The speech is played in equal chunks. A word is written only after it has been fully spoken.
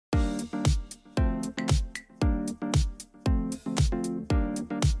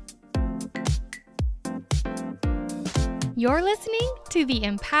You're listening to the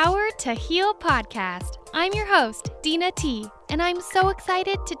Empowered to Heal podcast. I'm your host, Dena T, and I'm so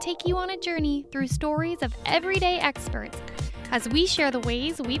excited to take you on a journey through stories of everyday experts as we share the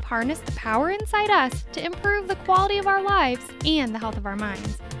ways we've harnessed the power inside us to improve the quality of our lives and the health of our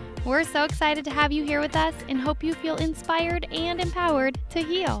minds. We're so excited to have you here with us and hope you feel inspired and empowered to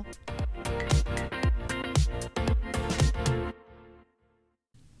heal.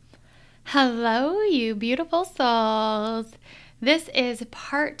 Hello, you beautiful souls. This is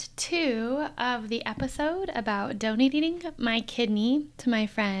part 2 of the episode about donating my kidney to my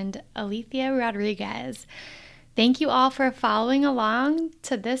friend Alethea Rodriguez. Thank you all for following along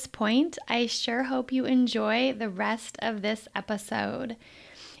to this point. I sure hope you enjoy the rest of this episode.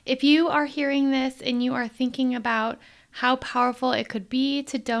 If you are hearing this and you are thinking about how powerful it could be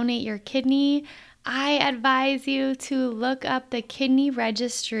to donate your kidney, I advise you to look up the Kidney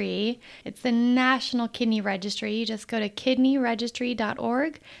Registry. It's the National Kidney Registry. You just go to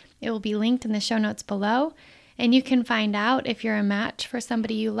kidneyregistry.org. It will be linked in the show notes below, and you can find out if you're a match for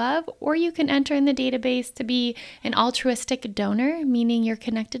somebody you love, or you can enter in the database to be an altruistic donor, meaning you're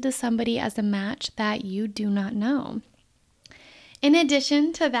connected to somebody as a match that you do not know. In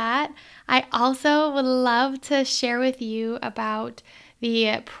addition to that, I also would love to share with you about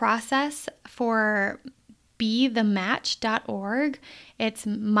the process for bethematch.org. It's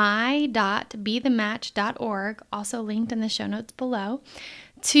my.bethematch.org, also linked in the show notes below,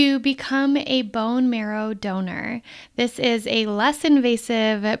 to become a bone marrow donor. This is a less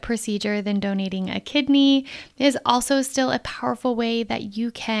invasive procedure than donating a kidney. It is also still a powerful way that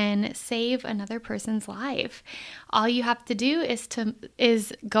you can save another person's life. All you have to do is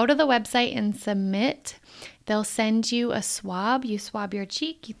go to the website and submit. They'll send you a swab. You swab your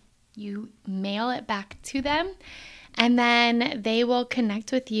cheek, you mail it back to them, and then they will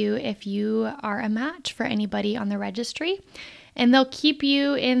connect with you if you are a match for anybody on the registry. And they'll keep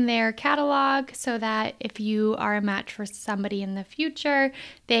you in their catalog so that if you are a match for somebody in the future,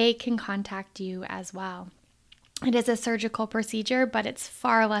 they can contact you as well. It is a surgical procedure, but it's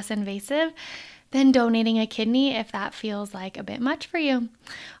far less invasive than donating a kidney if that feels like a bit much for you.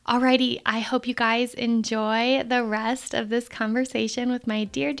 Alrighty, I hope you guys enjoy the rest of this conversation with my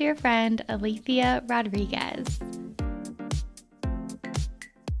dear, dear friend, Alethea Rodriguez.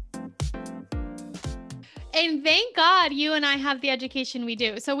 And thank God you and I have the education we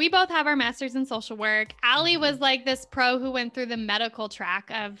do. So we both have our master's in social work. Allie was like this pro who went through the medical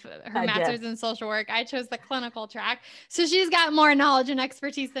track of her master's in social work. I chose the clinical track. So she's got more knowledge and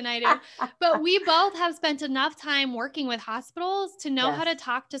expertise than I do. But we both have spent enough time working with hospitals to know how to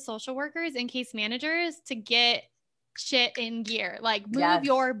talk to social workers and case managers to get shit in gear, like move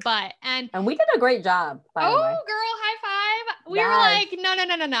your butt. And we did a great job, by the way. Girl, high five. We were like,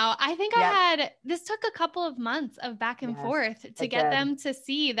 no. I think this took a couple of months of back and forth to get them to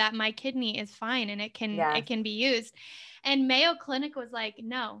see that my kidney is fine and it can be used. And Mayo Clinic was like,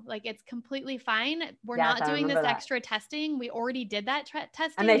 no, like it's completely fine. We're not doing this extra testing. We already did that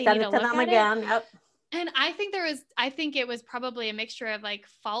testing. And they sent it to them again. Yep. And I think it was probably a mixture of like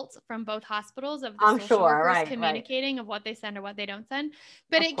faults from both hospitals of the social workers communicating of what they send or what they don't send.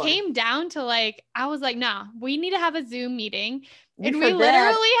 But it came down to like, I was like, no, we need to have a Zoom meeting. And we literally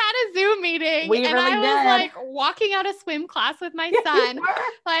had a Zoom meeting. And I was like walking out of swim class with my son,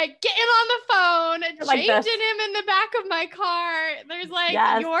 like getting on the phone and changing him in the back of my car. There's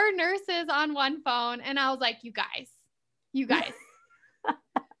like your nurses on one phone. And I was like, you guys.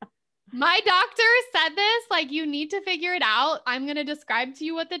 My doctor said this, like, you need to figure it out. I'm going to describe to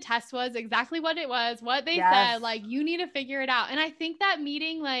you what the test was, exactly what it was, what they said, like, you need to figure it out. And I think that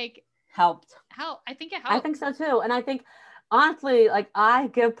meeting, like, helped. I think it helped. I think so too. And I think, honestly, like, I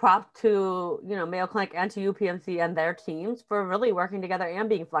give props to, Mayo Clinic and to UPMC and their teams for really working together and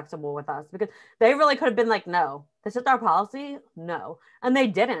being flexible with us, because they really could have been like, no, this is our policy. No. And they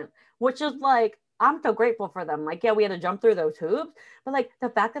didn't, which is like, I'm so grateful for them. Like, we had to jump through those hoops, but like the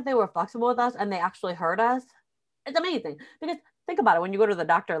fact that they were flexible with us and they actually heard us, it's amazing. Because think about it, when you go to the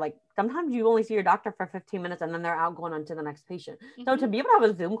doctor, like sometimes you only see your doctor for 15 minutes and then they're out going on to the next patient. Mm-hmm. So to be able to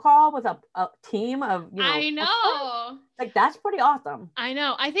have a Zoom call with a team of, I know. Like that's pretty awesome. I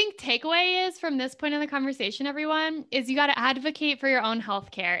know. I think takeaway is from this point in the conversation, everyone, is you got to advocate for your own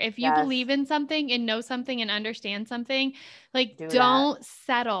healthcare. If you believe in something and know something and understand something, like don't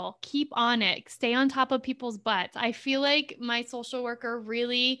settle, keep on it, stay on top of people's butts. I feel like my social worker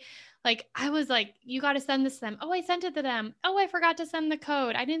really, like, I was like, you got to send this to them. Oh, I sent it to them. Oh, I forgot to send the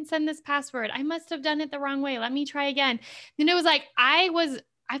code. I didn't send this password. I must have done it the wrong way. Let me try again. Then it was like, I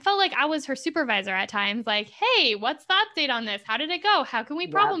I felt like I was her supervisor at times. Like, hey, what's the update on this? How did it go? How can we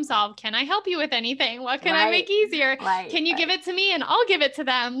Yep. problem solve? Can I help you with anything? What can I Right. make easier? Right. Can you give Right. it to me and I'll give it to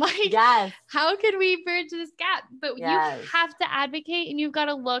them? Like, Yes. how could we bridge this gap? But you Yes. have to advocate, and you've got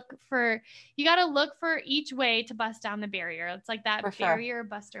to look for each way to bust down the barrier. It's like that For sure. barrier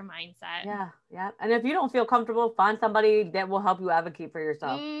buster mindset. Yeah. Yeah. And if you don't feel comfortable, find somebody that will help you advocate for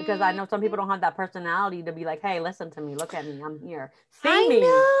yourself. Because I know some people don't have that personality to be like, hey, listen to me, look at me, I'm here. See me.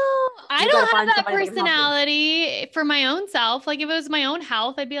 I You got to don't have find that somebody that can help you. personality for my own self. Like if it was my own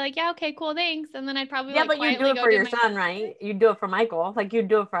health, I'd be like, yeah, okay, cool, thanks. And then I'd probably Yeah, like but you do quietly it go for do your my son, right? You do it for Michael. Like you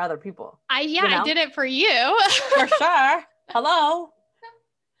do it for other people. I did it for you. For sure. Hello.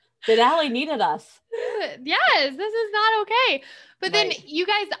 Denali needed us. Yes, this is not okay. But then Right. you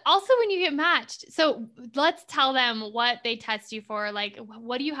guys also, when you get matched, so let's tell them what they test you for. Like,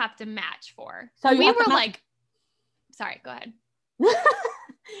 what do you have to match for? So We were like, sorry, go ahead.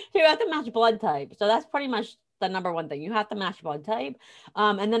 You have to match blood type. So that's pretty much the number one thing. You have to match blood type.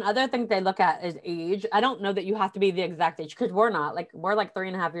 And then other things they look at is age. I don't know that you have to be the exact age because we're not. Like we're like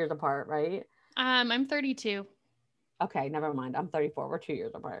 3.5 years apart, right? I'm 32. Okay, never mind. I'm 34. We're 2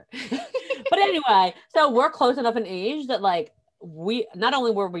 years apart. But anyway, so we're close enough in age that like we not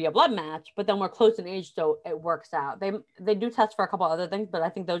only were we a blood match, but then we're close in age, so it works out. They do test for a couple other things, but I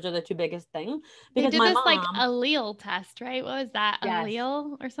think those are the two biggest things. They Because did my this like mom, allele test, right? What was that? yes,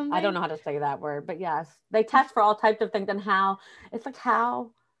 Allele or something? I don't know how to say that word, but yes, they test for all types of things and how it's like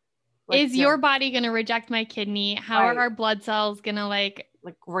how like is your body going to reject my kidney? How are right, our blood cells going to like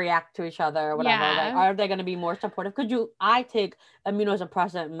react to each other or whatever. yeah. Like, are they going to be more supportive? I take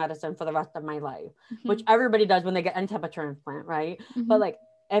immunosuppressant medicine for the rest of my life, which everybody does when they get any type of transplant, right? But like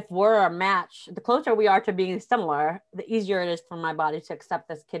if we're a match, the closer we are to being similar, the easier it is for my body to accept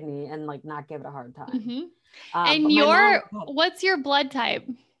this kidney and like not give it a hard time. And what's your blood type?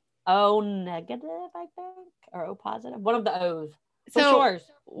 O negative, I think, or O positive, one of the O's. So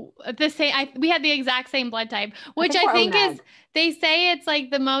we had the exact same blood type, which I think is, they say it's like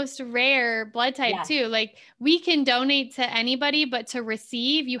the most rare blood type too. Like we can donate to anybody, but to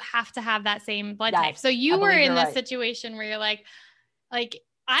receive, you have to have that same blood type. So you were in this situation where you're like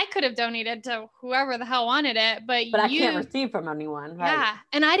I could have donated to whoever the hell wanted it, but I can't receive from anyone. Right? Yeah.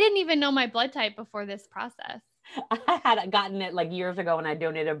 And I didn't even know my blood type before this process. I had gotten it like years ago when I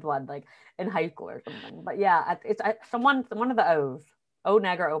donated blood, like in high school or something. But yeah, it's one of the O's, O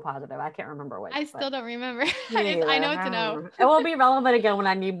neg or O positive. I can't remember which. I still don't remember. I know it's an O. It will be relevant again when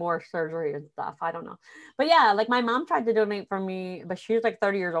I need more surgery and stuff. I don't know. But yeah, like my mom tried to donate for me, but she was like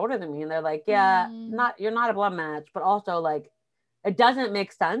 30 years older than me. And they're like, yeah, you're not a blood match, but also like it doesn't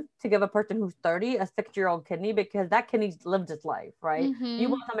make sense to give a person who's 30 a 6-year-old kidney because that kidney's lived its life, right? You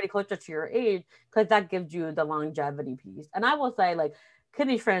want somebody closer to your age because that gives you the longevity piece. And I will say, like,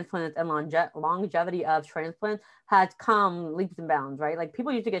 kidney transplants and longevity of transplants has come leaps and bounds, right? Like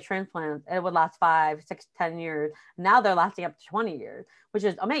people used to get transplants and it would last 5, 6, 10 years. Now they're lasting up to 20 years, which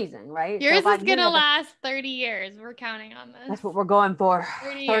is amazing, right? Yours is going to last 30 years. We're counting on this. That's what we're going for.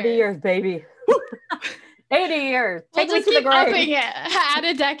 30 years, baby. 80 years. We'll just keep upping it. Add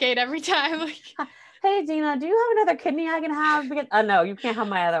a decade every time. Hey, Dena, do you have another kidney I can have? Because no, you can't have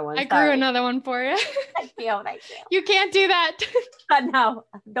my other one. I grew another one for you. Thank you. You can't do that. No,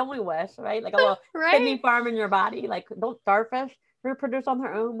 don't we wish, right? Like a little kidney farm in your body. Like, don't starfish reproduce on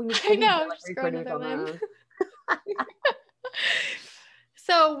their own? We need kidneys to reproduce on their own.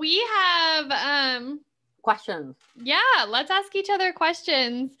 So we have questions. Yeah, let's ask each other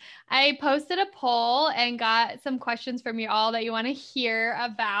questions. I posted a poll and got some questions from you all that you want to hear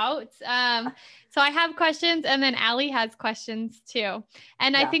about. So I have questions and then Allie has questions too.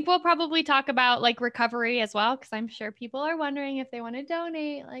 And I think we'll probably talk about like recovery as well, because I'm sure people are wondering if they want to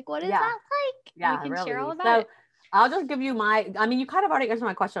donate. Like, what is that like? Yeah, we can really. share all about it. I'll just give you you kind of already answered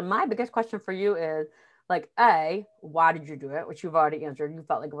my question. My biggest question for you is, like, A, why did you do it? Which you've already answered. You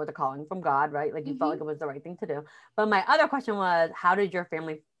felt like it was a calling from God, right? Like you felt like it was the right thing to do. But my other question was, how did your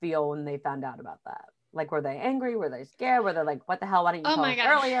family feel when they found out about that? Like, were they angry? Were they scared? Were they like, what the hell? Why didn't you tell us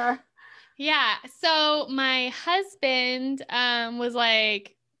earlier? Yeah. So my husband was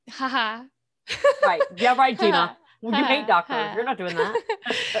like, haha. Right. Yeah, right, Dena. You hate doctors. You're not doing that.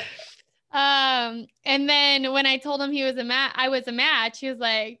 And then when I told him I was a match, he was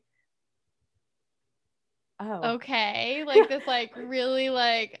like, oh, okay. Like this, like really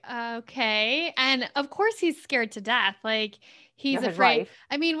like, okay. And of course he's scared to death. Like He's You're his afraid. wife.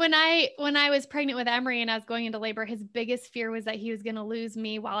 I mean, when I was pregnant with Emery and I was going into labor, his biggest fear was that he was going to lose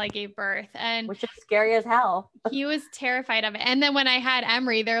me while I gave birth. And Which is scary as hell. he was terrified of it. And then when I had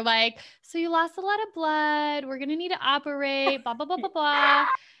Emery, they're like, so you lost a lot of blood. We're going to need to operate, blah, blah, blah, blah, blah.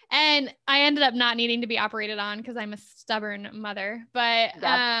 And I ended up not needing to be operated on because I'm a stubborn mother. But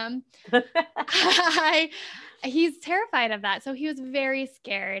he's terrified of that. So he was very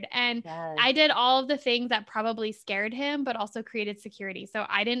scared. And Yes. I did all of the things that probably scared him, but also created security. So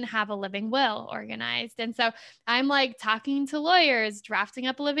I didn't have a living will organized. And so I'm like talking to lawyers, drafting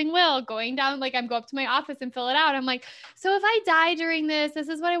up a living will, going down, like I'm go up to my office and fill it out. I'm like, so if I die during this is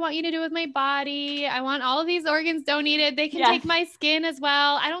what I want you to do with my body. I want all of these organs donated. They can take my skin as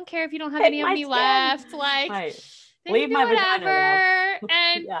well. I don't care if you don't have any of me left. Like, they leave can do my whatever.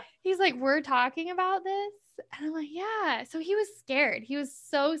 And yeah. he's like, we're talking about this. And I'm like, yeah. So he was scared. He was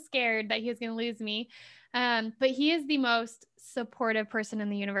so scared that he was going to lose me. But he is the most supportive person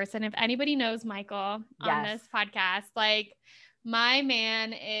in the universe. And if anybody knows Michael on this podcast, like my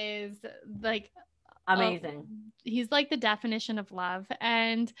man is like amazing. He's like the definition of love.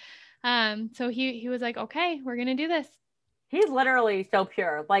 And so he was like, okay, we're going to do this. He's literally so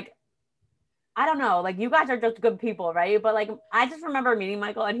pure. Like, I don't know, like you guys are just good people, right? But like, I just remember meeting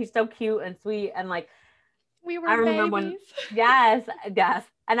Michael and he's so cute and sweet. And like, we were babies. Yes.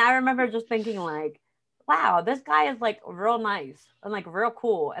 And I remember just thinking like, wow, this guy is like real nice and like real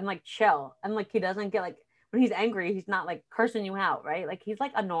cool and like chill. And like, he doesn't get like, when he's angry, he's not like cursing you out, right? Like he's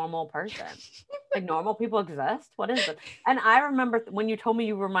like a normal person. Like normal people exist. What is it? And I remember when you told me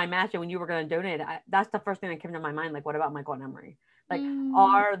you were my match and when you were going to donate, that's the first thing that came to my mind. Like, what about Michael and Emery? Like,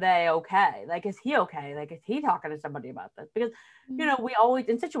 are they okay? Like, is he okay? Like, is he talking to somebody about this? Because, you know, we always,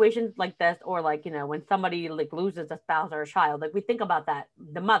 in situations like this, or like, you know, when somebody like loses a spouse or a child, like we think about that,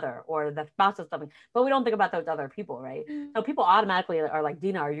 the mother or the spouse or something, but we don't think about those other people, right? So people automatically are like,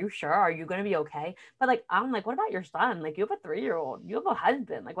 Dena, are you sure? Are you going to be okay? But like, I'm like, what about your son? Like, you have a 3-year-old, you have a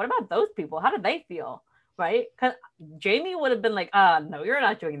husband. Like, what about those people? How do they feel? Right? Because Jamie would have been like, no, you're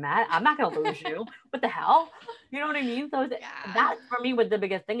not doing that. I'm not going to lose you. What the hell? You know what I mean? So that for me was the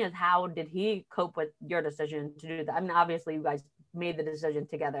biggest thing is how did he cope with your decision to do that? I mean, obviously you guys made the decision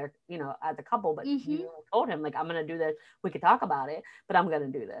together, you know, as a couple, but you told him like, I'm going to do this. We could talk about it, but I'm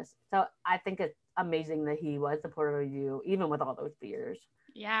going to do this. So I think it's amazing that he was supportive of you, even with all those fears.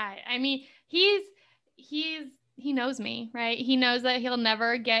 Yeah. I mean, he knows me, right? He knows that he'll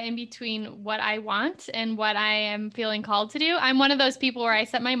never get in between what I want and what I am feeling called to do. I'm one of those people where I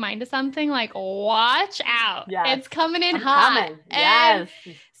set my mind to something like, watch out. Yes. It's coming in hot. Yes.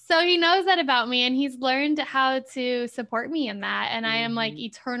 So he knows that about me and he's learned how to support me in that. And I am like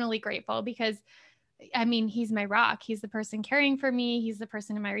eternally grateful because I mean, he's my rock. He's the person caring for me. He's the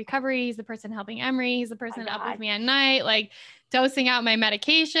person in my recovery. He's the person helping Emery. He's the person up with me at night, like dosing out my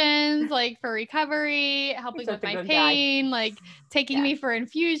medications, like for recovery, helping with my pain, like taking me for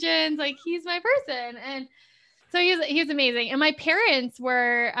infusions. Like he's my person. And so he's amazing. And my parents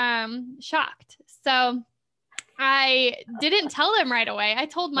were shocked. So I didn't tell them right away. I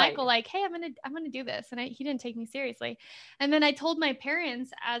told Michael like, hey, I'm going to do this. And he didn't take me seriously. And then I told my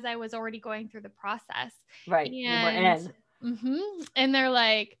parents as I was already going through the process. Right. And, and they're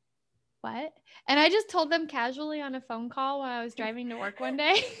like, what? And I just told them casually on a phone call while I was driving to work one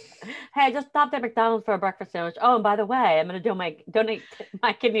day. Hey, I just stopped at McDonald's for a breakfast sandwich. Oh, and by the way, I'm going to donate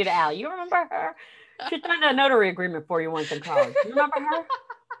my kidney to Al. You remember her? She signed a notary agreement for you once in college. You remember her?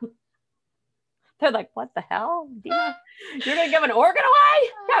 They're like, what the hell, Dena? You're going to give an organ away?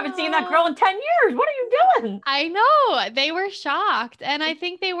 You haven't seen that girl in 10 years. What are you doing? I know. They were shocked. And I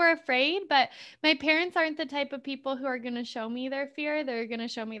think they were afraid, but my parents aren't the type of people who are going to show me their fear. They're going to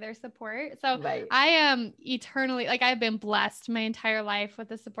show me their support. So I am eternally, like I've been blessed my entire life with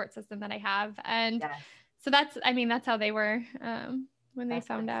the support system that I have. And so that's how they were when they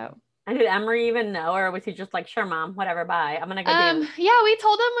found out. And did Emery even know, or was he just like, sure, mom, whatever, bye. I'm going to go do it. Yeah, we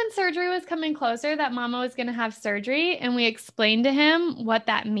told him when surgery was coming closer that mama was going to have surgery. And we explained to him what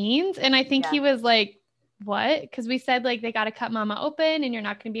that means. And I think he was like, what? Because we said like, they got to cut mama open and you're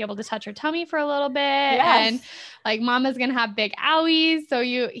not going to be able to touch her tummy for a little bit. And like, mama's going to have big owies. So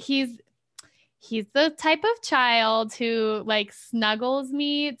he's the type of child who like snuggles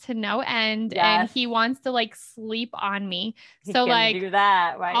me to no end and he wants to like sleep on me. So like do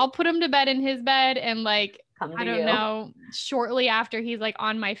that, right? I'll put him to bed in his bed and like, I don't know, shortly after he's like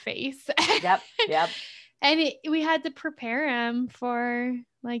on my face. Yep. And we had to prepare him for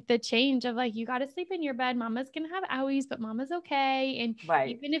like the change of like, you got to sleep in your bed. Mama's going to have owies, but mama's okay. And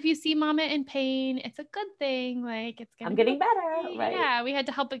Right. even if you see mama in pain, it's a good thing. Like it's going to I'm be getting better. okay. Right. Yeah. We had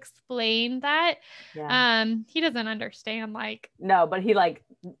to help explain that. Yeah. He doesn't understand like, No, but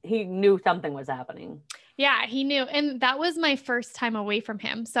he knew something was happening. yeah, he knew. And that was my first time away from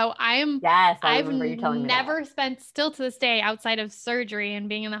him. So Yes, I I've remember you telling me that. never spent, still to this day, outside of surgery and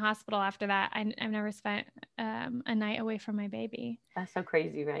being in the hospital after that, I've never spent a night away from my baby. That's so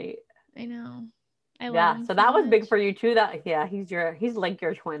crazy, right? I know. I love Yeah, him so so that was big much. for you too. That yeah, he's like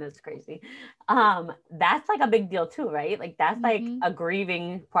your twin. It's crazy. That's like a big deal too, right? Like that's like Mm-hmm. a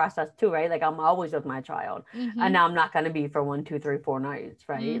grieving process too, right? Like I'm always with my child, Mm-hmm. and now I'm not gonna be for 1, 2, 3, 4 nights,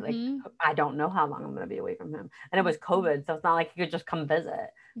 right? Like Mm-hmm. I don't know how long I'm gonna be away from him, and it was COVID, so it's not like you could just come visit.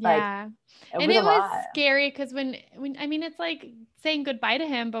 Like Yeah. it And was a it was lot, scary because when I mean, it's like saying goodbye to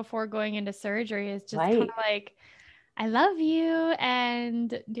him before going into surgery is just kind right? of like, I love you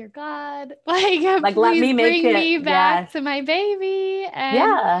and dear God, like Like let please me make bring it. me back Yes, to my baby.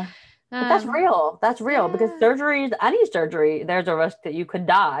 And yeah. But that's um real. That's real because yeah. surgeries, any surgery, there's a risk that you could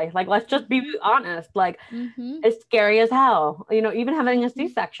die. Like, let's just be Mm-hmm. honest. Like, Mm-hmm. it's scary as hell. Even having a Mm-hmm.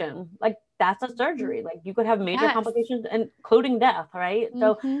 C-section, like that's a Mm-hmm. surgery. Like you could have major Yes. complications, including death, right?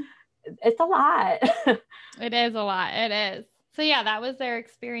 So Mm-hmm. it's a lot. It is a lot. It is. So yeah, that was their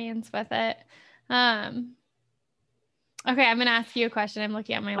experience with it. Um, okay, I'm gonna ask you a question. I'm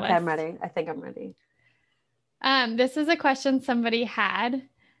looking at my Okay, I'm list. ready. I think I'm ready. This is a question somebody had.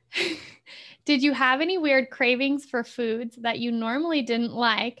 Did you have any weird cravings for foods that you normally didn't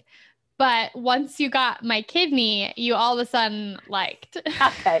like, but once you got my kidney, you all of a sudden liked?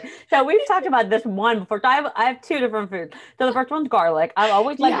 Okay, so we've talked about this one before. So I have two different foods. So the first one's garlic. I've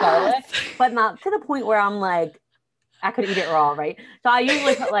always liked Yes. garlic, but not to the point where I'm like, I could eat it raw, right? So I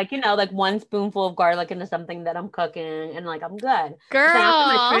usually put like one spoonful of garlic into something that I'm cooking and like I'm good. But then after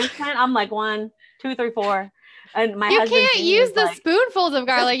my Girl. transplant, I'm like 1, 2, 3, 4. And my You husband can't Jamie use is the like, spoonfuls of just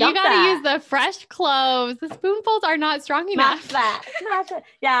garlic. You dump got to use that. the fresh cloves. The spoonfuls are not strong Smash enough. that. Smash it.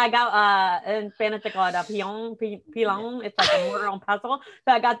 Yeah, I got in Spanish they call it a pilon. It's like a mortar and pestle.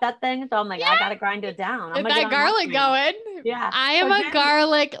 So I got that thing. So I'm like, I gotta grind it down. I'm Get gonna get that on that garlic thing. going. Yeah. I am So a Jamie,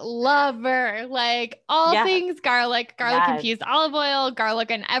 garlic lover. Like all yes, things garlic, garlic yes. infused olive oil,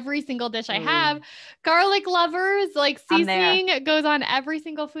 garlic in every single dish I have. Mm, Garlic lovers, like I'm there. seasoning goes on every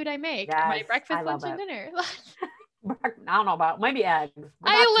single food I make. My Yes, I breakfast, love lunch, and it. dinner. I don't know about maybe eggs,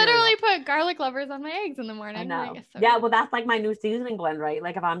 but not I cereal. literally put garlic lovers on my eggs in the I morning. Like know. it's so Yeah, good. well, that's like my new seasoning blend, right?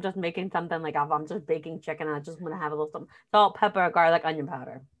 Like if I'm just making something, like if I'm just baking chicken, and I just want to have a little something, salt, pepper, garlic, onion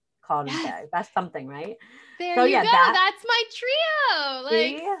powder, call it a Yes. day. That's something, right? There So you yeah, go. that That's my trio.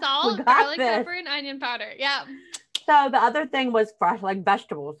 Like see, we salt, got garlic, this. pepper, and onion powder. Yeah. So the other thing was fresh, like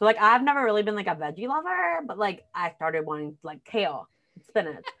vegetables. So like I've never really been like a veggie lover, but like I started wanting like kale,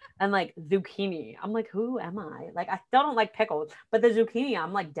 spinach, and like zucchini. I'm like, who am I? Like I still don't like pickles, but the zucchini,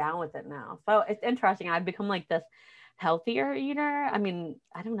 I'm like down with it now. So it's interesting. I've become like this healthier eater. I mean,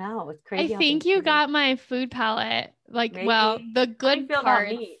 I don't know. It's I crazy how things think you change. got my food palette. Like, well, Maybe. the How do you good feel about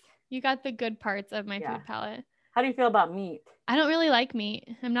parts. meat? You got the good parts of my Yeah. food palette. How do you feel about meat? I don't really like meat.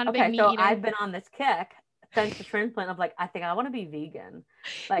 I'm not a big Okay, meat so eater. I've been on this kick since the transplant of like, I think I want to be vegan.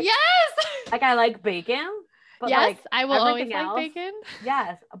 Like, Yes. like I like bacon, but Yes, like I will always everything like else, bacon.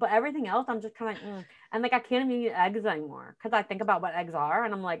 yes. But everything else, I'm just kind of and like I can't even eat eggs anymore because I think about what eggs are,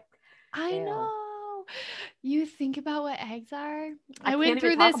 and I'm like, I ew. know. You think about what eggs are. I I can't went even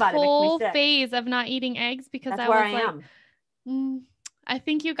through talk this about it. It makes me whole sick. phase of not eating eggs because That's I where I was like, am. I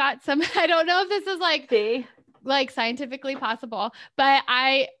think you got some. I don't know if this is See, like scientifically possible, but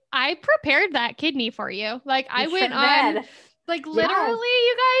I prepared that kidney for you. Like you I sure went on, did. like literally, Yes,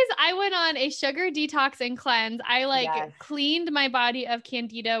 you guys, I went on a sugar detox and cleanse. I like yes. cleaned my body of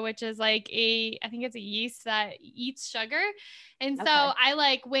candida, which is like I think it's a yeast that eats sugar. And so Okay, I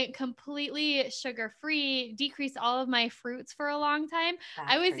like went completely sugar free, decreased all of my fruits for a long time.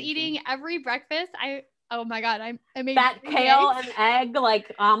 I that's was crazy. eating every breakfast. Oh my God, I made That 3 eggs. kale and egg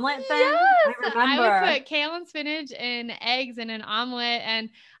like omelet thing. I Yes, I would remember. put kale and spinach and eggs in an omelet, and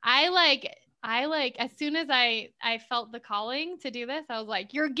I like as soon as I felt the calling to do this, I was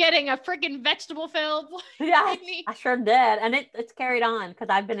like, "You're getting a freaking vegetable filled Yes, kidney." I sure did, and it's carried on because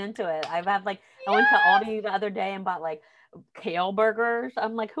I've been into it. I've had like I went to Yes. Aldi the other day and bought like kale burgers.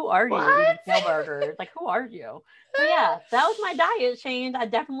 I'm like, who are you eating What? kale burgers? Like, who are you? So yeah, that was my diet change. I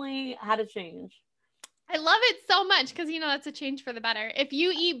definitely had a change. I love it so much because that's a change for the better. If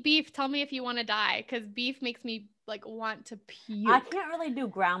you eat beef, tell me if you want to die because beef makes me like want to I puke. can't really do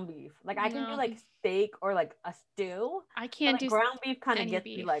ground beef. Like I can do No, like steak or like a stew, I but can't like do ground beef kind of any gets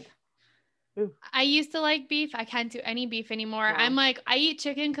me beef. like Ooh. I used to like beef. I can't do any beef anymore. No. I'm like, I eat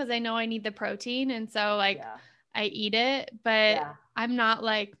chicken because I know I need the protein. And so, like, Yeah. I eat it, but Yeah. I'm not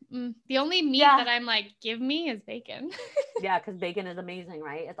like, the only meat Yeah. that I'm like, give me is bacon. Yeah, because bacon is amazing,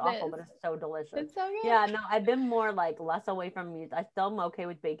 right? It's It awful, is. but it's so delicious. It's so good. Yeah, no, I've been more like less away from meats. I still am okay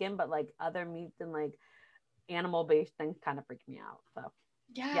with bacon, but like other meats and like animal based things kind of freak me out. So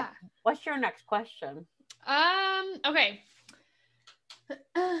yeah. Yeah. What's your next question? Okay.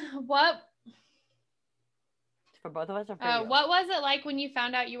 What For both of us or for you? what was it like when you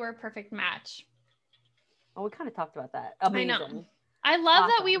found out you were a perfect match? Oh, we kind of talked about that. I know. Amazing. I love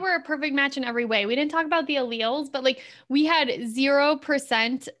that we Awesome. were a perfect match in every way. We didn't talk about the alleles, but like we had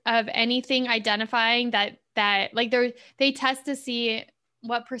 0% of anything identifying that like they test to see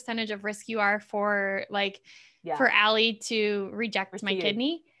what percentage of risk you are for like Yeah. for Allie to reject my Receive.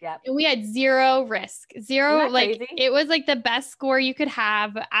 kidney. Yeah. And we had zero risk. Zero, Isn't that like crazy? it was like the best score you could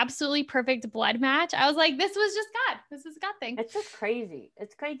have. Absolutely perfect blood match. I was like, this was just God. This is a God thing. It's just crazy.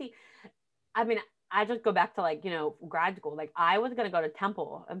 It's crazy. I mean, I just go back to like, grad school. Like I was going to go to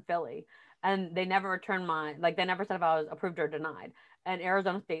Temple in Philly and they never returned they never said if I was approved or denied. And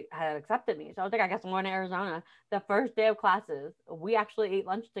Arizona State had accepted me. So I was like, I guess I'm going to Arizona. The first day of classes, we actually ate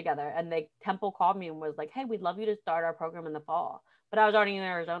lunch together and Temple called me and was like, hey, we'd love you to start our program in the fall. But I was already in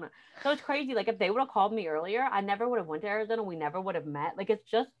Arizona. So it's crazy. Like if they would have called me earlier, I never would have went to Arizona. We never would have met. Like it's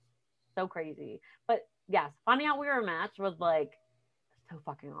just so crazy. But yes, finding out we were a match was like so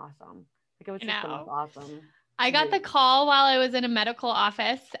fucking awesome. Like it was just the most awesome. I got the call while I was in a medical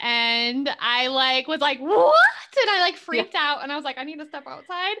office and I like was like, what? And I like freaked out and I was like, I need to step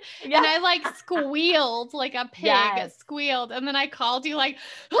outside. Yeah. And I like squealed like a pig, Yes. squealed. And then I called you like,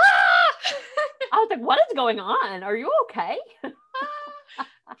 ah! I was like, what is going on? Are you okay?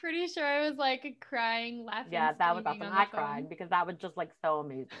 Pretty sure I was like crying, laughing. Yeah, that was awesome. I phone. cried because that was just like so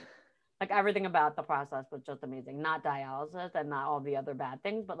amazing. Like everything about the process was just amazing. Not dialysis and not all the other bad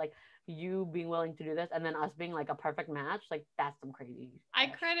things, but like you being willing to do this and then us being like a perfect match, like that's some crazy. I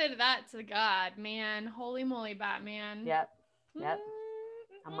credited that to God, man. Holy moly, Batman. Yep. Yep.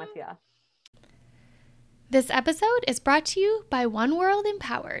 I'm with you. This episode is brought to you by One World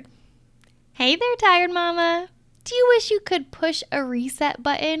Empowered. Hey there, tired mama. Do you wish you could push a reset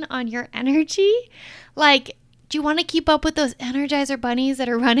button on your energy? Like, do you want to keep up with those Energizer bunnies that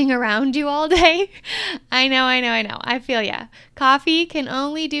are running around you all day? I know. I feel ya. Coffee can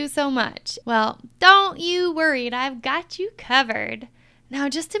only do so much. Well, don't you worry. I've got you covered. Now,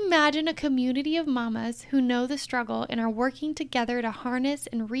 just imagine a community of mamas who know the struggle and are working together to harness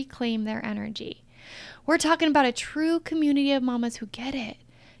and reclaim their energy. We're talking about a true community of mamas who get it.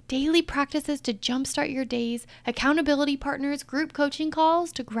 Daily practices to jumpstart your days, accountability partners, group coaching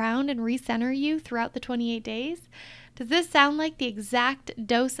calls to ground and recenter you throughout the 28 days. Does this sound like the exact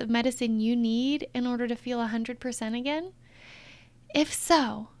dose of medicine you need in order to feel 100% again? If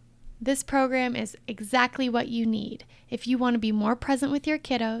so, this program is exactly what you need if you want to be more present with your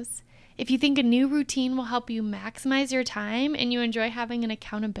kiddos, if you think a new routine will help you maximize your time and you enjoy having an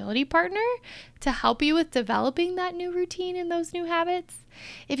accountability partner to help you with developing that new routine and those new habits,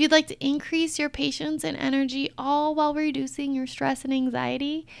 if you'd like to increase your patience and energy all while reducing your stress and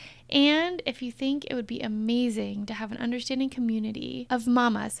anxiety, and if you think it would be amazing to have an understanding community of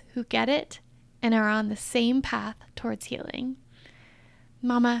mamas who get it and are on the same path towards healing.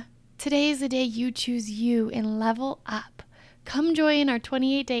 Mama, today is the day you choose you and level up. Come join our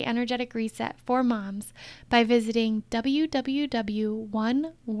 28-day energetic reset for moms by visiting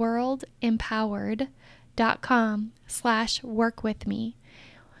www.oneworldempowered.com/workwithme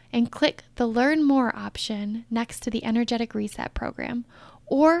and click the Learn More option next to the Energetic Reset program,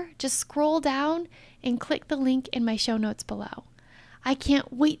 or just scroll down and click the link in my show notes below. I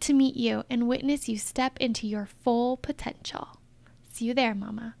can't wait to meet you and witness you step into your full potential. See you there,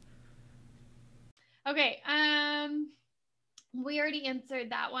 Mama. Okay, we already answered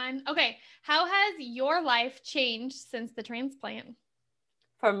that one. Okay, how has your life changed since the transplant?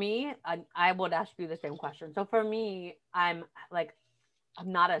 For me, I would ask you the same question. So for me, I'm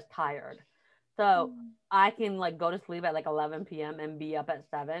not as tired. So I can like go to sleep at like 11 p.m. and be up at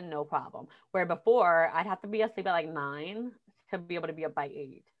 7, no problem. Where before I'd have to be asleep at like 9 to be able to be up by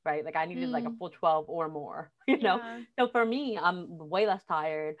 8, right? Like I needed like a full 12 or more, you know? So for me, I'm way less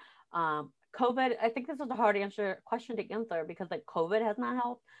tired. COVID, I think this is a hard question to answer because like COVID has not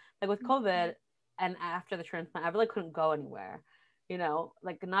helped. Like with COVID and after the transplant, I really couldn't go anywhere.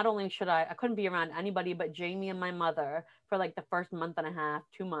 Like not only I couldn't be around anybody but Jamie and my mother for like the first month and a half,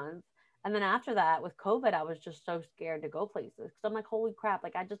 2 months. And then after that, with COVID, I was just so scared to go places because I'm like, holy crap!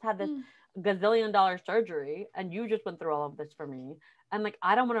 Like I just had this gazillion-dollar surgery, and you just went through all of this for me, and like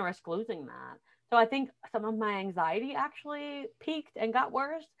I don't want to risk losing that. So I think some of my anxiety actually peaked and got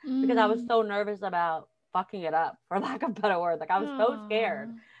worse because I was so nervous about fucking it up, for lack of better word. Like I was so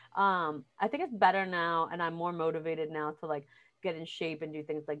scared. I think it's better now, and I'm more motivated now to like get in shape and do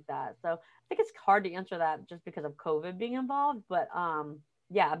things like that. So I think it's hard to answer that just because of COVID being involved, but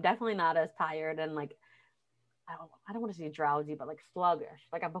yeah, I'm definitely not as tired and like I don't want to say drowsy, but like sluggish.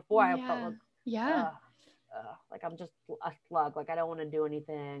 Like before, I felt like I'm just a slug. Like I don't want to do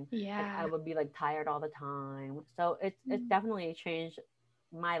anything. Like I would be like tired all the time. So it's definitely changed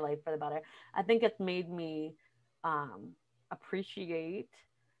my life for the better. I think it's made me appreciate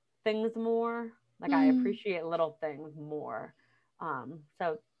things more. Like I appreciate little things more.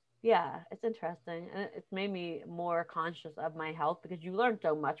 So yeah, it's interesting, and it's made me more conscious of my health because you learn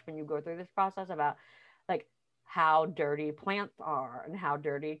so much when you go through this process about like how dirty plants are and how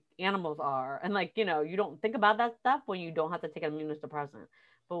dirty animals are, and like you don't think about that stuff when you don't have to take an immunosuppressant,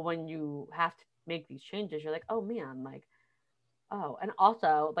 but when you have to make these changes, you're like, oh man, like oh, and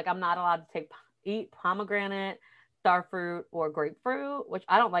also like I'm not allowed to eat pomegranate, starfruit, or grapefruit, which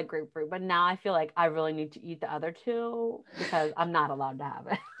I don't like grapefruit, but now I feel like I really need to eat the other two because I'm not allowed to have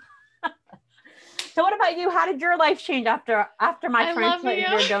it. So what about you? How did your life change after my transplant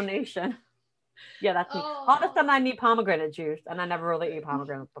and your donation? Yeah, that's me. All of a sudden I need pomegranate juice, and I never really ate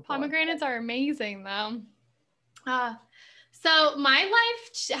pomegranates before. Pomegranates are amazing though. So my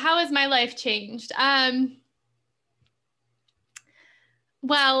life, how has my life changed?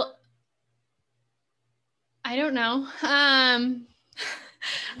 Well, I don't know. I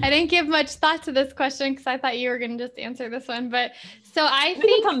didn't give much thought to this question because I thought you were going to just answer this one. But so we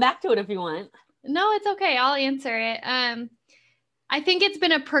can come back to it if you want. No, it's okay. I'll answer it. I think it's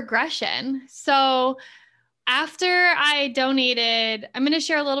been a progression. So after I donated, I'm going to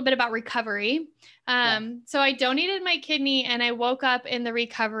share a little bit about recovery. So I donated my kidney and I woke up in the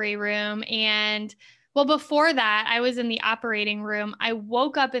recovery room, and well, before that, I was in the operating room. I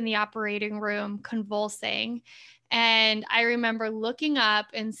woke up in the operating room convulsing. And I remember looking up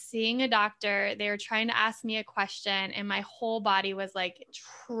and seeing a doctor. They were trying to ask me a question, and my whole body was like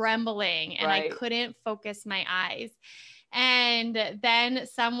trembling, and I couldn't focus my eyes. And then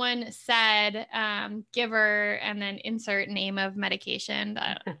someone said, give her, and then insert name of medication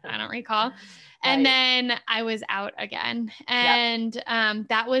that I don't recall. And then I was out again. And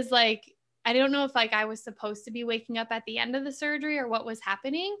that was like, I don't know if like I was supposed to be waking up at the end of the surgery or what was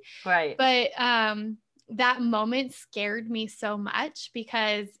happening. But that moment scared me so much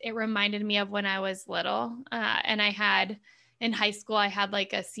because it reminded me of when I was little. And I had, in high school, I had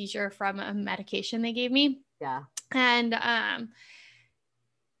like a seizure from a medication they gave me.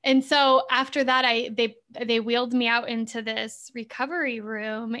 And so after that, they wheeled me out into this recovery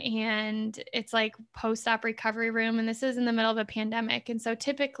room, and it's like post-op recovery room. And this is in the middle of a pandemic. And so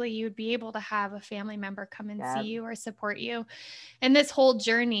typically you'd be able to have a family member come and see you or support you. And this whole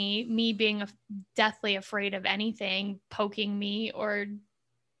journey, me being deathly afraid of anything poking me or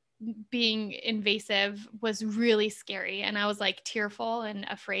being invasive, was really scary. And I was like tearful and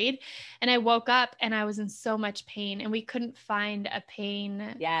afraid. And I woke up and I was in so much pain, and we couldn't find a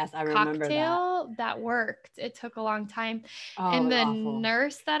pain cocktail that worked. It took a long time. And the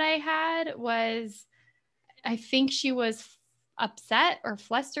nurse that I had was, I think she was upset or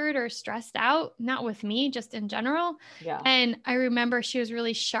flustered or stressed out, not with me, just in general. And I remember she was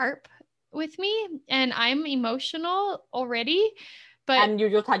really sharp with me, and I'm emotional already. And you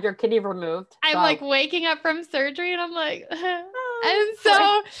just had your kidney removed. I'm like waking up from surgery, and I'm like, and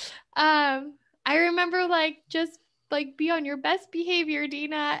so I remember like, just like, be on your best behavior,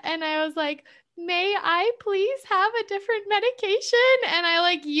 Dena. And I was like, may I please have a different medication? And I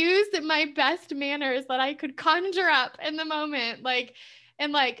like used my best manners that I could conjure up in the moment. Like,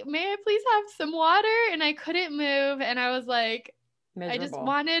 and like, may I please have some water? And I couldn't move. And I was like, miserable. I just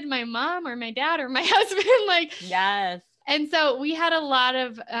wanted my mom or my dad or my husband. Like, and so we had a lot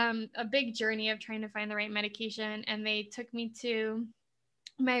of, a big journey of trying to find the right medication. And they took me to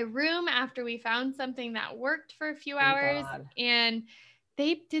my room after we found something that worked for a few hours. And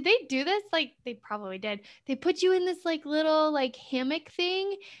did they do this? Like, they probably did. They put you in this like little like hammock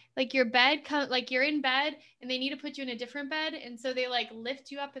thing, like your bed, like you're in bed and they need to put you in a different bed. And so they like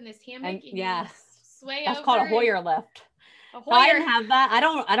lift you up in this hammock and you sway over. That's called a Hoyer lift. So I didn't have that.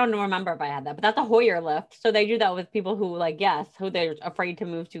 I don't remember if I had that, but that's a Hoyer lift. So they do that with people who who they're afraid to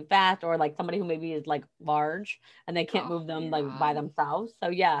move too fast, or like somebody who maybe is like large and they can't move them like by themselves.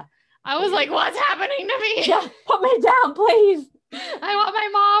 So I was like, what's happening to me? Put me down, please. I want my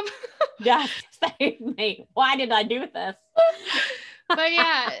mom. Yes, save me. Why did I do this? But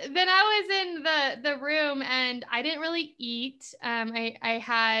yeah, then I was in the room and I didn't really eat. I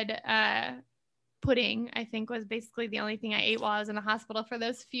had pudding, I think was basically the only thing I ate while I was in the hospital for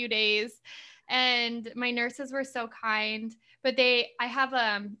those few days. And my nurses were so kind, but I have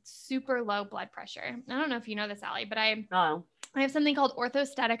super low blood pressure. I don't know if you know this, Allie, but I have something called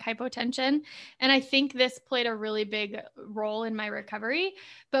orthostatic hypotension. And I think this played a really big role in my recovery,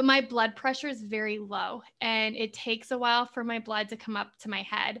 but my blood pressure is very low and it takes a while for my blood to come up to my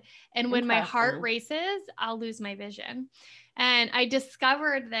head. And when my heart races, I'll lose my vision. And I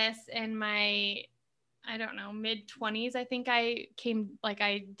discovered this in my, I don't know, mid-20s. I think I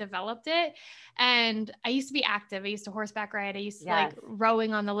developed it. And I used to be active. I used to horseback ride. I used to like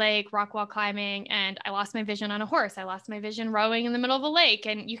rowing on the lake, rock wall climbing, and I lost my vision on a horse. I lost my vision rowing in the middle of a lake.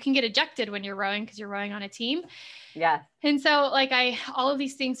 And you can get ejected when you're rowing because you're rowing on a team. Yeah. And so like all of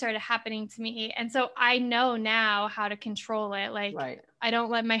these things started happening to me. And so I know now how to control it. Like I don't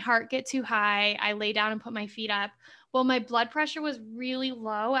let my heart get too high. I lay down and put my feet up. Well, my blood pressure was really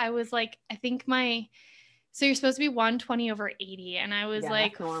low. I was like, I think so you're supposed to be 120 over 80. And I was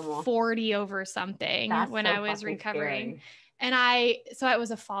like 40 over something when I was recovering. Scary. And so it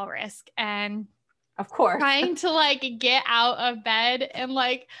was a fall risk. And of course, trying to like get out of bed. And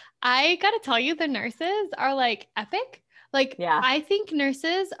like, I got to tell you, the nurses are like epic. Like, I think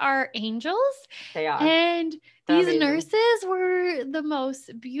nurses are angels. They are. And these nurses were the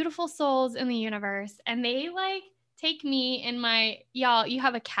most beautiful souls in the universe. And they like take me in y'all, you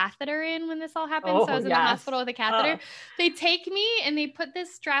have a catheter in when this all happened. So I was in the hospital with a catheter. They take me and they put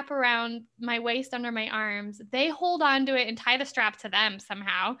this strap around my waist under my arms. They hold on to it and tie the strap to them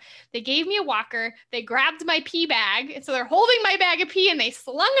somehow. They gave me a walker. They grabbed my pee bag. And so they're holding my bag of pee and they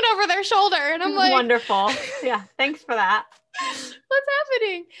slung it over their shoulder. And I'm like, wonderful. Yeah. Thanks for that. What's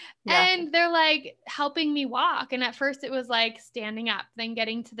happening? And they're like helping me walk. And at first it was like standing up, then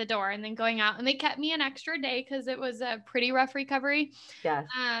getting to the door and then going out. And they kept me an extra day because it was a pretty rough recovery. Yes.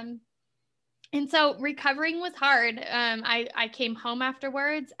 And so recovering was hard. I came home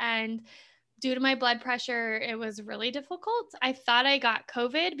afterwards and due to my blood pressure, it was really difficult. I thought I got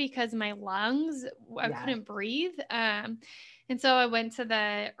COVID because my lungs, I couldn't breathe. And so I went to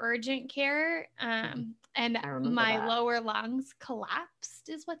the urgent care. And my lower lungs collapsed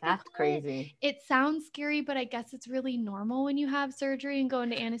is what they call it. That's crazy. It sounds scary, but I guess it's really normal when you have surgery and go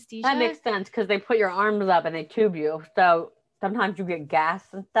into anesthesia. That makes sense because they put your arms up and they tube you. So sometimes you get gas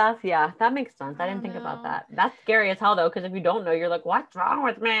and stuff. Yeah, that makes sense. I didn't think about that. That's scary as hell though, because if you don't know, you're like, what's wrong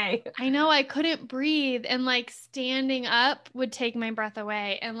with me? I know, I couldn't breathe, and like standing up would take my breath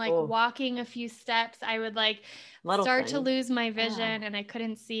away, and like walking a few steps, I would like start to lose my vision and I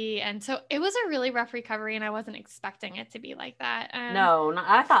couldn't see. And so it was a really rough recovery and I wasn't expecting it to be like that. No,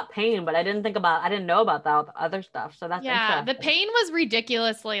 I thought pain, but I didn't know about that other stuff. So that's interesting. The pain was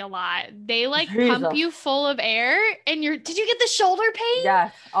ridiculously a lot. They like pump you full of air and did you get the shoulder pain?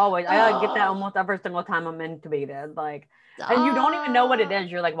 Yes, always. I get that almost every single time I'm intubated. Like, and you don't even know what it is.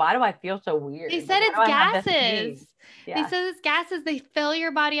 You're like, why do I feel so weird? They said it's gases. They said it's gases. They fill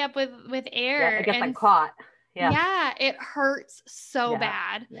your body up with air. Yeah, it gets like caught. Yeah, it hurts so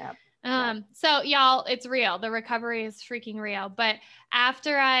bad. So y'all, it's real. The recovery is freaking real. But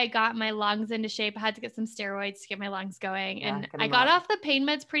after I got my lungs into shape, I had to get some steroids to get my lungs going. And I got off the pain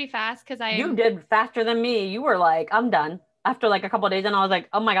meds pretty fast because you did faster than me. You were like, I'm done after like a couple of days. And I was like,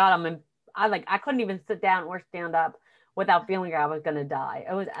 oh my God, I couldn't even sit down or stand up without feeling like I was going to die.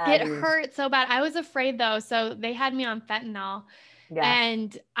 It hurt so bad. I was afraid though. So they had me on fentanyl. Yes.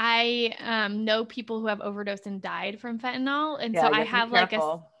 And I know people who have overdosed and died from fentanyl. And so I have like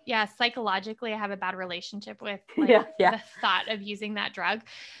psychologically, I have a bad relationship with the thought of using that drug.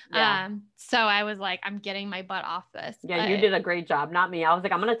 So I was like, I'm getting my butt off this. Yeah, you did a great job. Not me. I was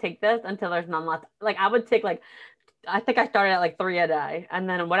like, I'm going to take this until there's none left. Like I would take I think I started at like 3 a day, and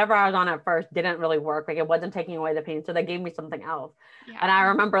then whatever I was on at first didn't really work. Like it wasn't taking away the pain. So they gave me something else. Yeah. And I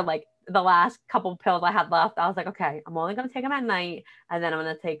remember like the last couple pills I had left, I was like, okay, I'm only going to take them at night. And then I'm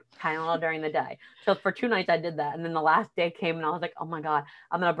going to take Tylenol during the day. So for 2 nights I did that. And then the last day came and I was like, oh my God,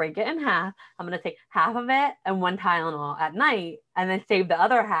 I'm going to break it in half. I'm going to take half of it and 1 Tylenol at night and then save the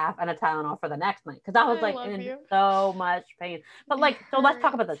other half and a Tylenol for the next night. Cause I was in so much pain. But so let's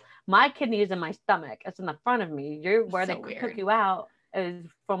talk about this. My kidney is in my stomach. It's in the front of me. Where they took you out is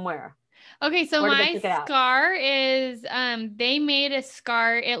from where? Okay, so my scar is, they made a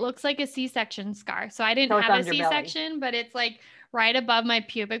scar. It looks like a C-section scar. So I didn't have a C-section, but it's like right above my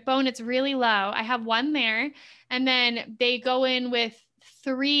pubic bone. It's really low. I have one there. And then they go in with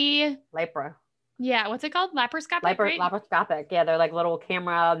 3 Yeah, what's it called? Laparoscopic, right? Laparoscopic. Yeah, they're like little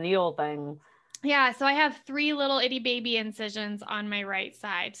camera needle things. Yeah, so I have 3 little itty baby incisions on my right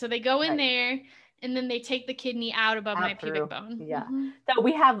side. So they go in Right. there and then they take the kidney out above my Out pubic through. bone. Yeah. Mm-hmm. So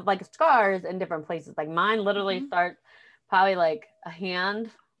we have like scars in different places. Like mine literally Mm-hmm. start probably like a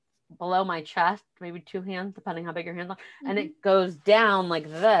hand below my chest, maybe 2 hands, depending how big your hands are. And Mm-hmm. it goes down like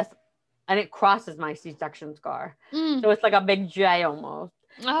this and it crosses my C-section scar. Mm. So it's like a big J almost.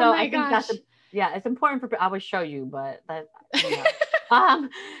 Oh So my I think gosh. yeah, it's important for, I would show you, but that, you know.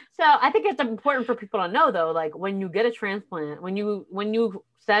 So I think it's important for people to know though, like when you get a transplant, when you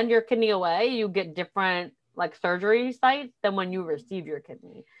send your kidney away, you get different like surgery sites than when you receive your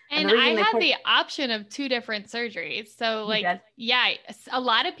kidney. And And the I reason they had put the option of 2 different surgeries. So you like, did. yeah, a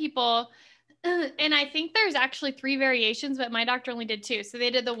lot of people and I think there's actually 3 variations, but my doctor only did 2. So they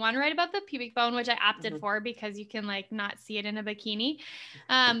did the one right above the pubic bone, which I opted Mhm. for because you can like not see it in a bikini.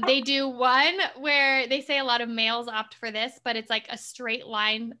 They do one where they say a lot of males opt for this, but it's like a straight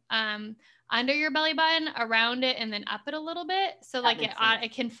line under your belly button, around it, and then up it a little bit. So That like makes sense.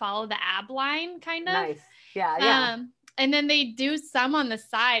 it can follow the ab line kind of. Nice. Yeah, yeah. And then they do some on the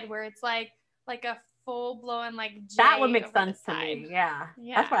side where it's like a full blown like That would J make over the sense to side. me. Yeah.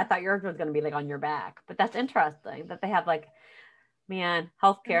 That's what I Yeah. thought yours was going to be like on your back. But that's interesting that they have like, man, I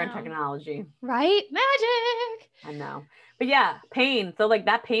healthcare and know. technology. Right? Magic. I know. But yeah, pain. So like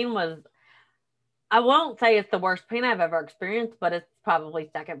that pain was, I won't say it's the worst pain I've ever experienced, but it's probably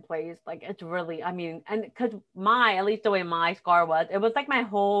second place. Like it's really, I mean, and because at least the way my scar was, it was like my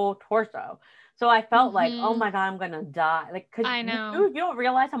whole torso. So I felt like, oh Mm-hmm. my God, I'm gonna die. Like, because I you know. you don't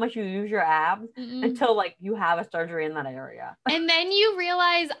realize how much you use your abs Mm-mm. until like you have a surgery in that area. And then you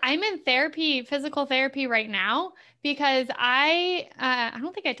realize I'm in therapy, physical therapy right now because I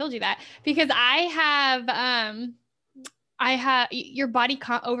don't think I told you that because I have your body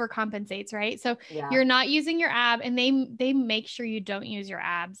overcompensates, right? So Yeah, you're not using your ab, and they make sure you don't use your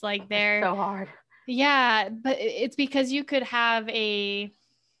abs. Like it's they're so hard. yeah, but it's because you could have a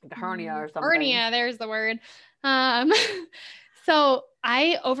Like a hernia or something. hernia. There's the word. Um, so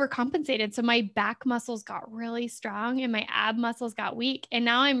I overcompensated. So my back muscles got really strong and my ab muscles got weak. And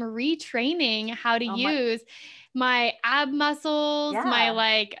now I'm retraining how to Oh my, use my ab muscles, my yeah,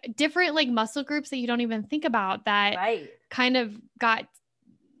 like different like muscle groups that you don't even think about that right. kind of got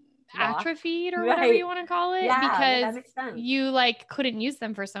Lost. atrophied or whatever you Right. want to call it Yeah, yeah, because that makes sense. you like couldn't use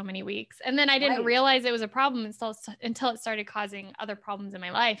them for so many weeks. And then I didn't Right, realize it was a problem until it started causing other problems in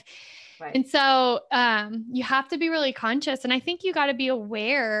my life. right. And so you have to be really conscious. And I think you got to be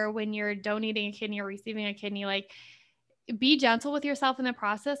aware when you're donating a kidney or receiving a kidney, like be gentle with yourself in the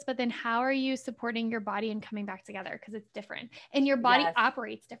process, but then how are you supporting your body and coming back together? Because it's different and your body Yes,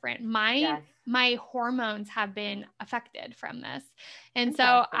 operates different. My yes. my hormones have been affected from this. And so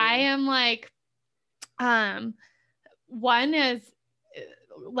I Interesting. am like, one is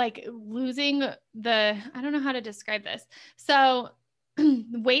like losing I don't know how to describe this. So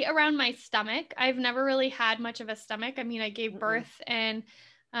weight around my stomach. I've never really had much of a stomach. I mean, I gave Mm-mm. birth and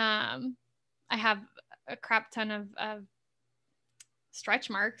I have a crap ton of stretch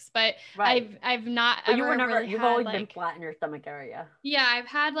marks, but Right. I've not But you were ever never, really you've had always been like flat in your stomach area. yeah, I've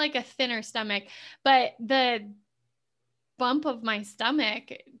had like a thinner stomach, but the bump of my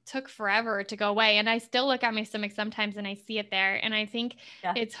stomach took forever to go away. And I still look at my stomach sometimes and I see it there. And I think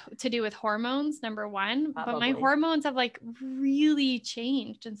Yeah, it's to do with hormones, number one. But my probably. hormones have like really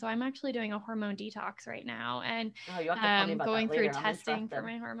changed. And so I'm actually doing a hormone detox right now and Oh, you have to tell me about that going through later. I'm testing for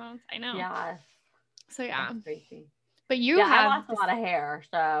interested. my hormones. I know. Yes, So yeah. that's crazy. But you Yeah, I have lost a this. lot of hair,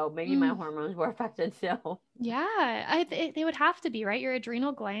 so maybe my Mm, hormones were affected too. yeah, they would have to be, right? Your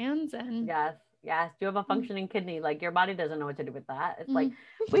adrenal glands and Yes, yes. You have a mm, functioning kidney. Like your body doesn't know what to do with that. It's like mm.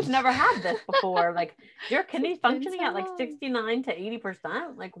 we've never had this before. Like your kidney's It's been functioning so at like long. 69 to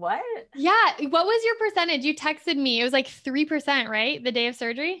 80%. Like what? Yeah. What was your percentage? You texted me. It was like 3%, right? The day of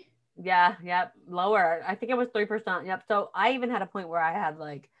surgery? Yeah, yep. Lower. I think it was 3%. Yep. So I even had a point where I had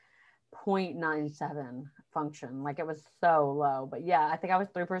like 0.97 function. Like it was so low. But yeah, I think I was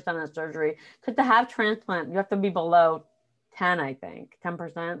 3% of surgery. Because to have transplant, you have to be below 10, I think, 10%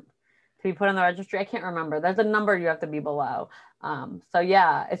 to be put on the registry. I can't remember. There's a number you have to be below. So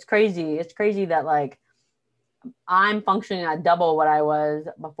yeah, it's crazy. It's crazy that like I'm functioning at double what I was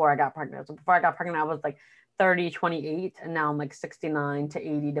before I got pregnant. So before I got pregnant, I was like 30, 28, and now I'm like 69 to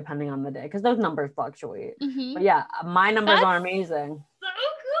 80, depending on the day, because those numbers fluctuate. Mm-hmm. But yeah, my numbers are That's amazing, so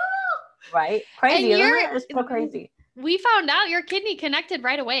cool. right? And Crazy, isn't it? It's so crazy. we found out your kidney connected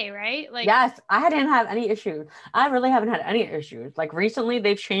right away, right? Like, Yes, I didn't have any issues. I really haven't had any issues. Like recently,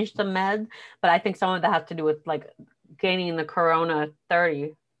 they've changed some meds, but I think some of that has to do with like gaining the Corona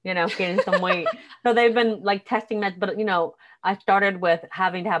 30. gaining some weight. So they've been like testing meds, but I started with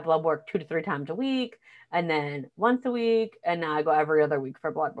having to have blood work 2 to 3 times a week, and then once a week, and now I go every other week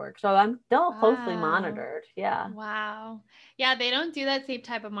for blood work. So I'm still closely Wow. monitored. Yeah. Wow. Yeah, they don't do that same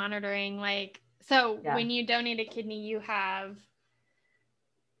type of monitoring. So Yeah. when you donate a kidney, you have,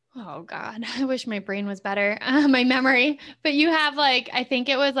 oh God, I wish my brain was better, my memory. But you have I think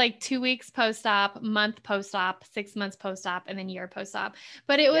it was 2 weeks post-op, month post-op, 6 months post-op, and then year post-op.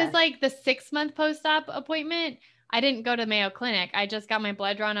 But it was Yes. the 6 month post-op appointment. I didn't go to Mayo Clinic. I just got my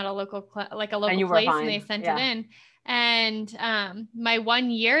blood drawn at a local, a And local you were place, and they fine. sent it Yeah. in. And my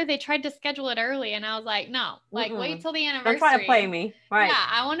 1 year, they tried to schedule it early, and I was like, no, wait Mm-mm. till the Don't try to play anniversary. me. Right. Yeah,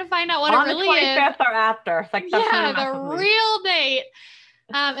 I want to find out what it On the really is. 25th or after. It's like, stop trying Yeah, to mess the with me. real date.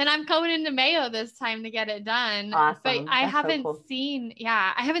 And I'm going into Mayo this time to get it done. But Awesome. I That's so haven't cool.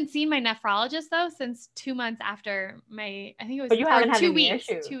 I haven't seen my nephrologist though since 2 months after I think it was, But you or haven't had any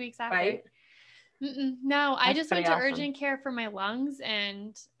issues, 2 weeks after. right? No, I That's just pretty went to awesome. urgent care for my lungs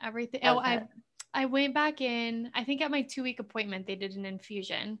and everything. That Oh, was it. I went back in, I think at my 2 week appointment, they did an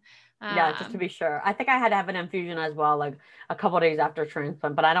infusion. Yeah, just to be sure. I think I had to have an infusion as well, like a couple of days after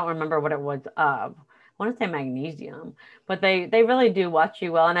transplant, but I don't remember what it was of. I want to say magnesium, but they really do watch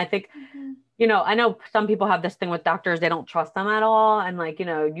you well. And I think, Mhm. I know some people have this thing with doctors, they don't trust them at all. And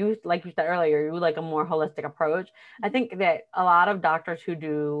you like you said earlier, you like a more holistic approach. I think that a lot of doctors who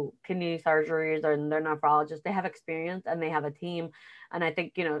do kidney surgeries or they're nephrologists, they have experience and they have a team. And I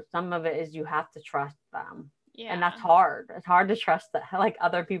think, some of it is you have to trust them. And that's Yeah. hard. It's hard to trust that like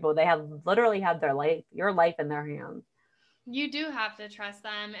other people. They have literally have your life in their hands. You do have to trust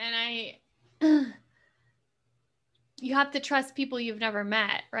them. And you have to trust people you've never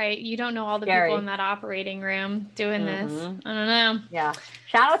met, right? You don't know all the people in Scary. that operating room doing this. Mm-hmm. I don't know. Yeah.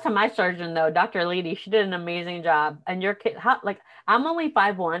 Shout out to my surgeon though, Dr. Leedy. She did an amazing job. And your kid, I'm only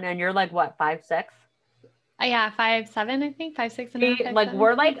 5'1", and you're like what, 5'6"? Yeah, 5'7", I think, 5'6.5", She 5'7".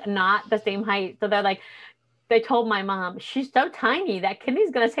 we're like not the same height. So they told my mom, she's so tiny that kidney's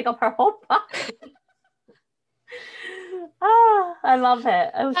gonna take up her whole body. Oh, I love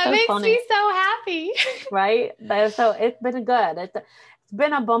it. It was That so makes funny. me so happy. Right? So it's been good. It's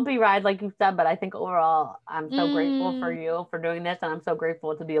been a bumpy ride, like you said, but I think overall, I'm so grateful for you for doing this, and I'm so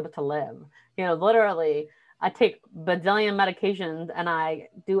grateful to be able to live. Literally, I take bazillion medications, and I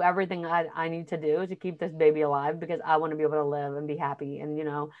do everything I need to do to keep this baby alive because I want to be able to live and be happy, and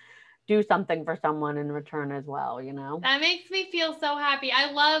do something for someone in return as well. That makes me feel so happy.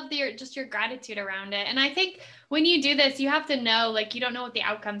 I love your gratitude around it. And I think when you do this, you have to know, you don't know what the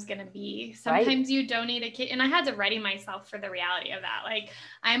outcome's going to be. Sometimes Right. you donate a kidney, and I had to ready myself for the reality of that.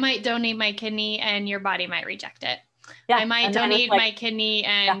 I might donate my kidney and your body might reject it. Yeah. I might donate my kidney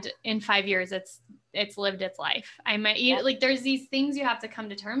and in 5 years it's lived its life. I might there's these things you have to come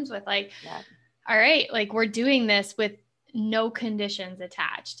to terms with. All right, we're doing this with no conditions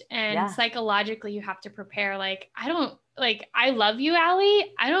attached. And psychologically, you have to prepare. I love you,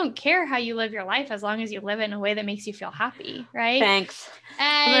 Allie. I don't care how you live your life as long as you live it in a way that makes you feel happy, right? Thanks.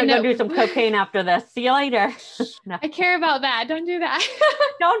 And I'm gonna go do some cocaine after this. See you later. No. I care about that. Don't do that.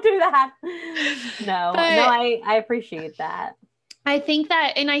 Don't do that. No, I appreciate that. I think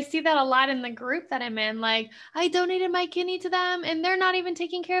that, and I see that a lot in the group that I'm in. I donated my kidney to them and they're not even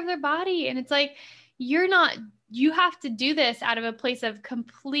taking care of their body. And it's you have to do this out of a place of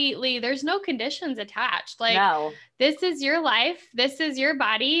completely, there's no conditions attached. No. This is your life. This is your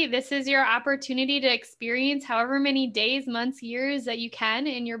body. This is your opportunity to experience however many days, months, years that you can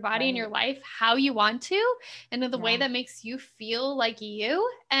in your body and your life, how you want to, and in the way that makes you feel like you.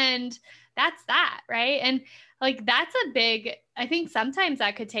 And that's that. Right. And that's a big, I think sometimes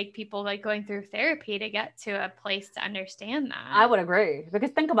that could take people going through therapy to get to a place to understand that. I would agree,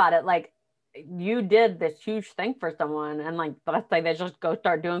 because think about it. You did this huge thing for someone, and let's say they just go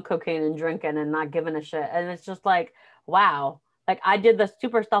start doing cocaine and drinking and not giving a shit. And it's just wow, I did this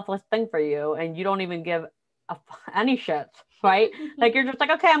super selfless thing for you and you don't even give any shit, right? You're just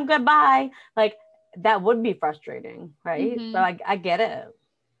okay, I'm good, bye. That would be frustrating, right? Mm-hmm. So I get it.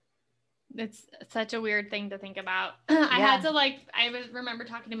 It's such a weird thing to think about. I had to remember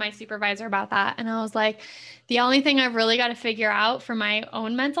talking to my supervisor about that. And I was like, the only thing I've really got to figure out for my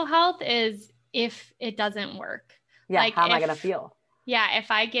own mental health is if it doesn't work. Yeah. How am I going to feel? Yeah.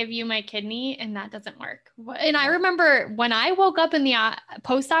 If I give you my kidney and that doesn't work. And I remember when I woke up in the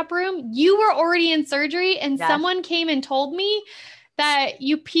post-op room, you were already in surgery and someone came and told me that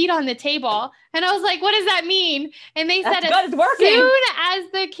you peed on the table. And I was like, what does that mean? And they said, as soon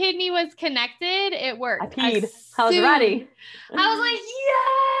as the kidney was connected, it worked. I peed. I was ready. I was like,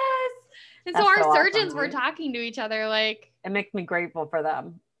 yes. And so our surgeons were talking to each other. It makes me grateful for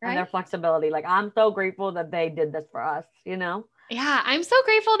them. and their flexibility. Like, I'm so grateful that they did this for us, you know? Yeah, I'm so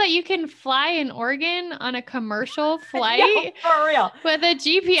grateful that you can fly an organ on a commercial flight Yeah, for real. with a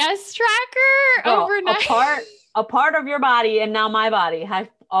GPS tracker overnight. A part of your body, and now my body, has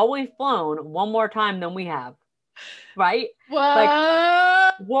always flown one more time than we have. Right? What?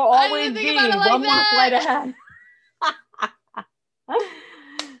 Like, we'll always be one more flight ahead.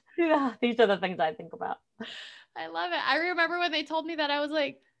 Yeah, these are the things I think about. I love it. I remember when they told me that, I was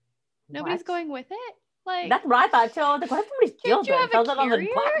like, nobody's going with it? Like, that's what I thought too. I was like, what if somebody steals it? Sells it on the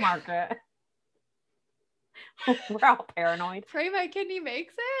black market. We're all paranoid. Pray my kidney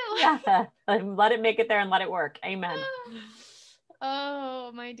makes it. Yeah. Let it make it there and let it work. Amen.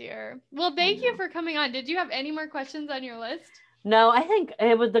 Oh, my dear. Well, thank you for coming on. Did you have any more questions on your list? No, I think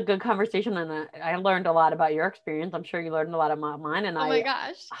it was a good conversation, and I learned a lot about your experience. I'm sure you learned a lot about mine, and my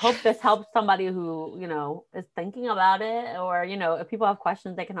gosh, hope this helps somebody who, you know, is thinking about it, or, you know, if people have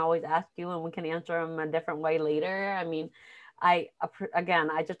questions, they can always ask you, and we can answer them a different way later. I mean, I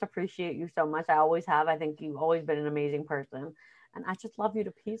just appreciate you so much. I always have. I think you've always been an amazing person, and I just love you to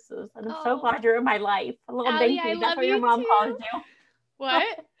pieces. And I'm so glad you're in my life. A little Allie, dinky. That's what your mom calls you.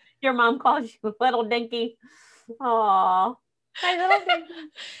 What? Your mom calls you little dinky. Aww. My little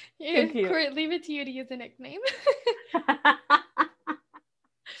dinky. Court, leave it to you to use a nickname.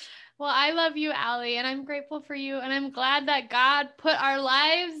 Well, I love you, Allie, and I'm grateful for you, and I'm glad that God put our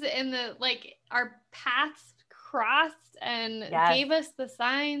lives in our paths crossed and gave us the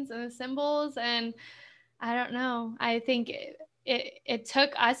signs and the symbols. And I don't know, I think it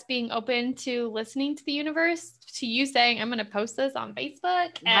took us being open to listening to the universe, to you saying, I'm going to post this on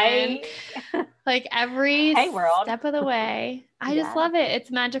Facebook, and like every step of the way. I just love it. It's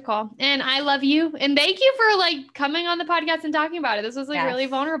magical. And I love you. And thank you for like coming on the podcast and talking about it. This was like really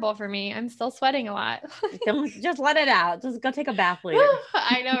vulnerable for me. I'm still sweating a lot. Just let it out. Just go take a bath later.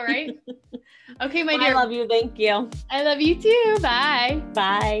 I know, right? Okay, my dear. I love you. Thank you. I love you too. Bye.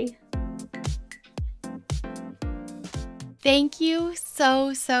 Bye. Thank you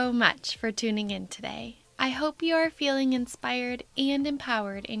so, so much for tuning in today. I hope you are feeling inspired and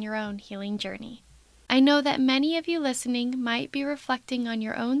empowered in your own healing journey. I know that many of you listening might be reflecting on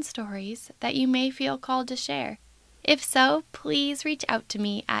your own stories that you may feel called to share. If so, please reach out to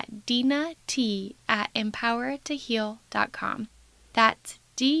me at denat@empowertoheal.com. That's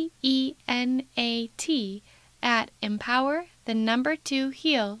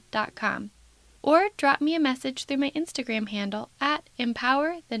DENAT@empower2heal.com. Or drop me a message through my Instagram handle at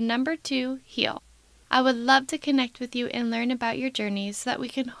empower2heal. I would love to connect with you and learn about your journeys so that we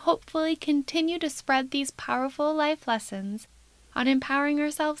can hopefully continue to spread these powerful life lessons on empowering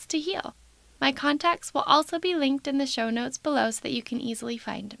ourselves to heal. My contacts will also be linked in the show notes below so that you can easily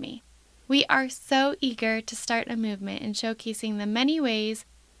find me. We are so eager to start a movement in showcasing the many ways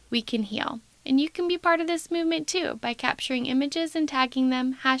we can heal. And you can be part of this movement too by capturing images and tagging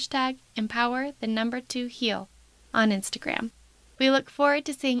them #empower2heal on Instagram. We look forward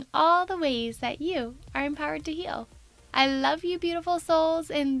to seeing all the ways that you are empowered to heal. I love you, beautiful souls,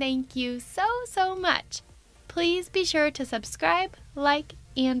 and thank you so, so much. Please be sure to subscribe, like,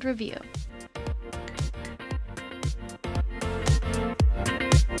 and review.